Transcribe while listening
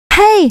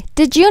Hey,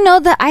 did you know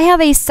that I have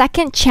a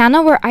second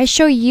channel where I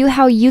show you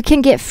how you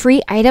can get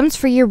free items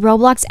for your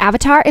Roblox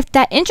avatar? If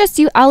that interests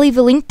you, I'll leave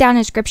a link down in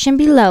the description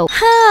below.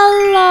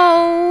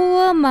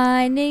 Hello,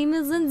 my name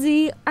is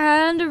Lindsay,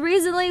 and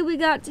recently we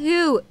got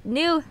 2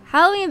 new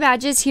Halloween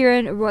badges here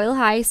in Royale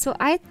High, so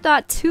I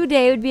thought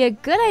today would be a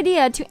good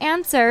idea to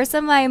answer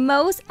some of my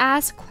most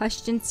asked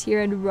questions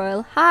here in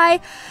Royale High,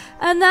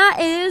 and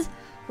that is,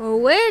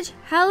 which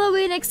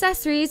Halloween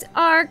accessories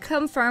are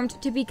confirmed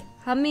to be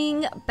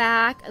coming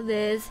back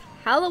this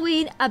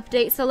Halloween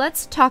update? So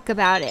let's talk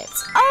about it.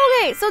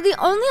 Okay, so the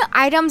only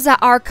items that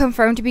are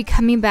confirmed to be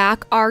coming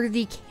back are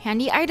the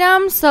candy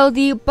items. So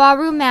the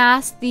ballroom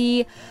mask,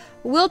 the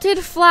wilted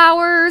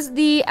flowers,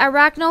 the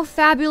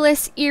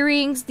arachno-fabulous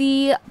earrings,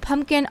 the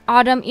pumpkin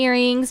autumn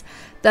earrings,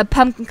 the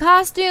pumpkin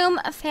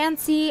costume,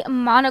 fancy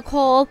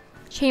monocle,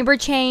 chamber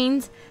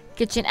chains,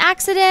 kitchen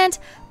accident,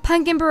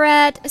 pumpkin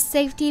barrette,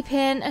 safety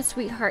pin,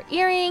 sweetheart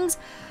earrings,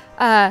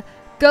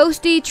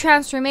 ghosty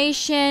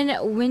transformation,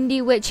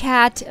 windy witch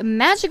hat,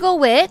 magical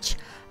witch,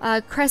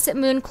 crescent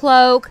moon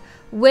cloak,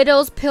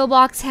 widow's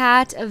pillbox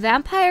hat,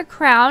 vampire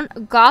crown,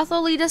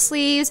 gotholita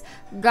sleeves,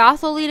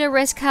 gotholita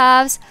wrist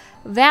cuffs,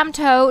 vamp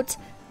tote,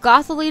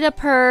 gotholita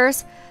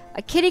purse,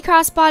 a kitty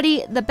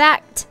crossbody, the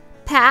bat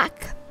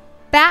pack,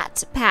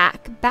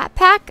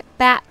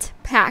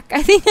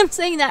 I think I'm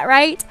saying that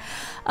right,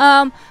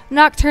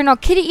 nocturnal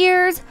kitty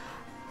ears,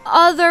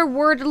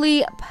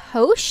 otherworldly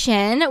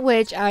potion,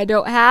 which I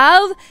don't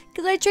have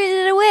because I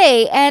traded it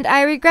away and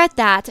I regret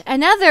that.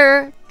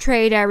 Another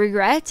trade I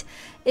regret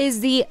is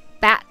the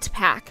bat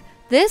pack.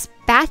 This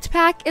bat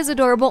pack is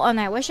adorable and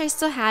I wish I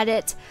still had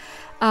it.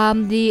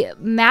 The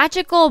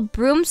magical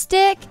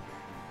broomstick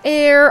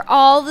are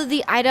all of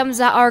the items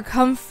that are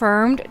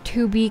confirmed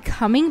to be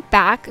coming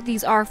back.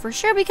 These are for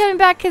sure be coming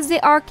back because they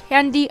are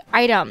candy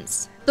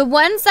items. The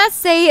ones that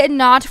say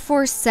not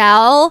for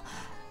sale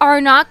are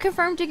not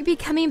confirmed to be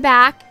coming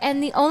back,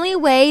 and the only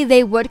way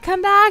they would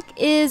come back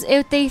is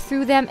if they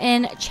threw them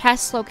in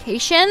chest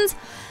locations.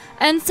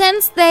 And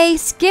since they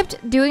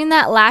skipped doing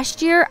that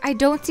last year, I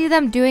don't see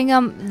them doing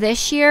them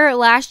this year.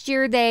 Last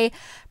year they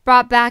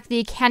brought back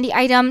the candy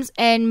items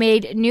and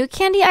made new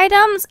candy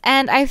items,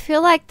 and I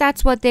feel like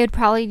that's what they would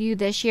probably do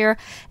this year,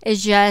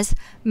 is just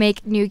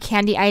make new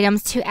candy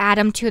items to add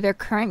them to their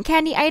current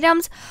candy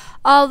items.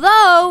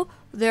 Although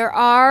there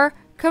are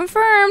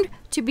confirmed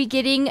to be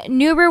getting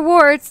new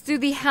rewards through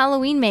the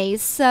Halloween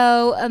maze,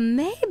 so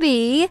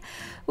maybe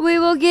we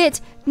will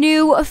get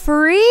new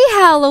free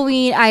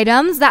Halloween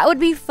items. That would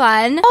be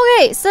fun.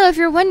 Okay, so if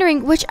you're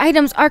wondering which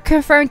items are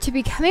confirmed to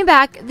be coming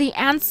back, the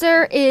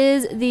answer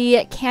is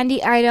the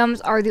candy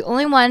items are the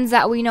only ones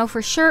that we know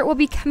for sure will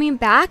be coming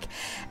back.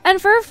 And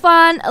for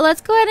fun,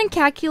 let's go ahead and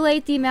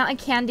calculate the amount of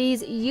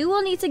candies you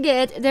will need to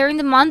get during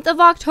the month of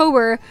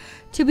October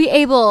to be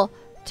able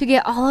to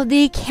get all of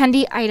the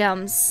candy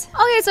items.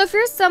 Okay, so if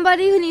you're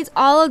somebody who needs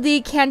all of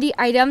the candy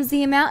items,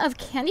 the amount of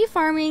candy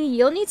farming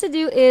you'll need to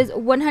do is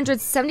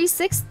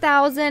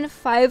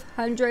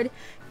 176,500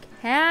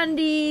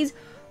 candies.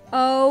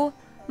 Oh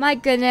my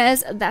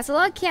goodness, that's a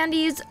lot of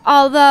candies.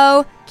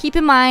 Although, keep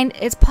in mind,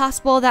 it's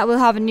possible that we'll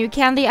have a new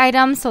candy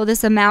item, so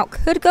this amount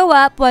could go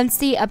up once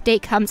the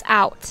update comes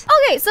out.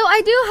 Okay, so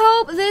I do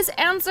hope this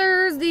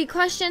answers the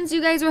questions you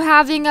guys were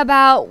having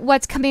about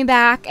what's coming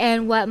back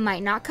and what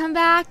might not come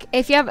back.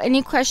 If you have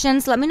any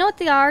questions, let me know what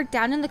they are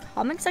down in the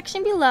comment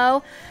section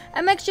below.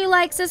 And make sure you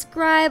like,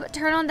 subscribe,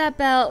 turn on that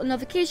bell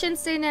notification,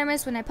 stay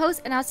anonymous when I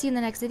post, and I'll see you in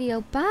the next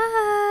video.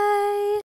 Bye!